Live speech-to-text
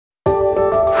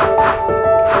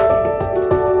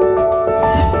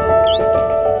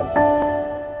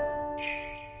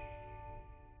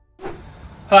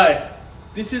Hi,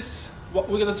 this is what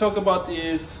we're going to talk about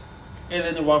is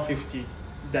LN-150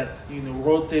 that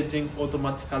rotating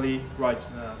automatically right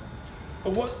now.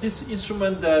 But what this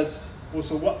instrument does,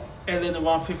 also what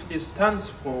LN-150 stands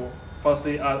for.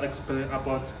 Firstly, I'll explain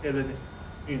about LN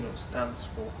stands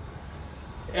for.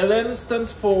 LN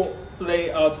stands for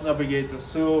Layout Navigator.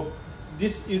 So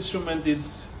this instrument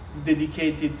is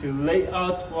dedicated to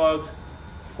layout work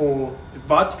for the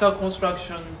vertical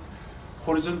construction,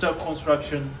 horizontal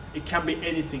construction. It can be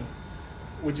anything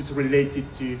which is related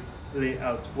to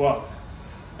layout work.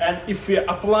 And if we are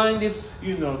applying this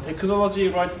technology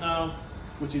right now,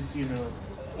 which is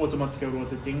automatically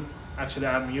rotating, actually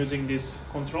I'm using this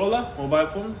controller mobile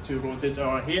phone to rotate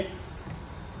around here.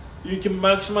 You can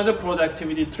maximize the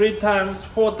productivity 3 times,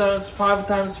 4 times, 5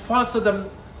 times faster than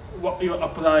what you're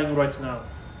applying right now,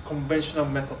 conventional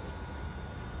method.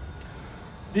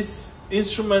 This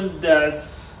instrument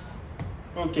does,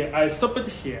 okay, I stop it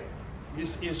here.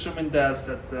 This instrument does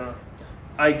that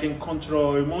I can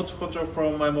control, remote control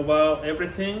from my mobile,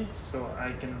 everything. So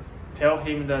I can tell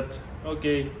him that,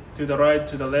 okay, to the right,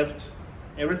 to the left,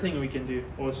 everything we can do.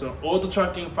 Also, auto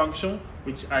tracking function,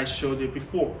 which I showed you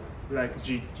before, like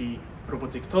GT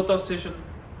robotic total station,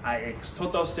 IX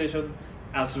total station,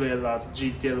 as well as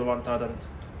GTL 1000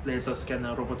 laser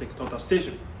scanner robotic total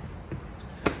station.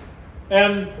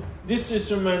 And this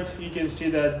instrument, you can see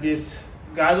that this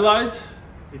guideline,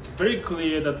 it's very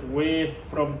clear that way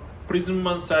from prism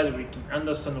one side we can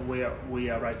understand where we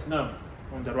are right now,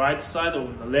 on the right side or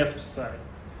on the left side.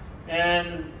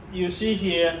 And you see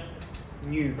here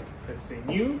new, let's say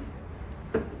new,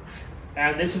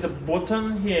 and this is a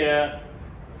button here,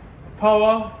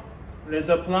 power,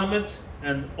 laser plummet,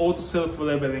 and auto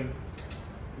self-leveling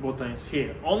button is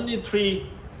here. Only 3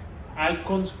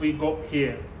 icons we got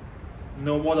here,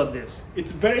 no more than this.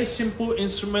 It's very simple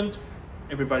instrument,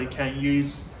 everybody can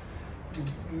use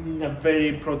in a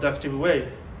very productive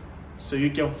way, so you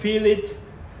can feel it.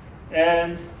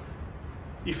 And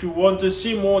if you want to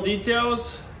see more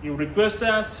details, you request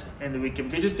us and we can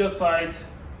visit your site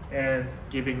and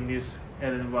giving this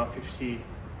LN-150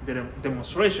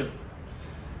 demonstration.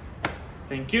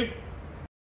 Thank you.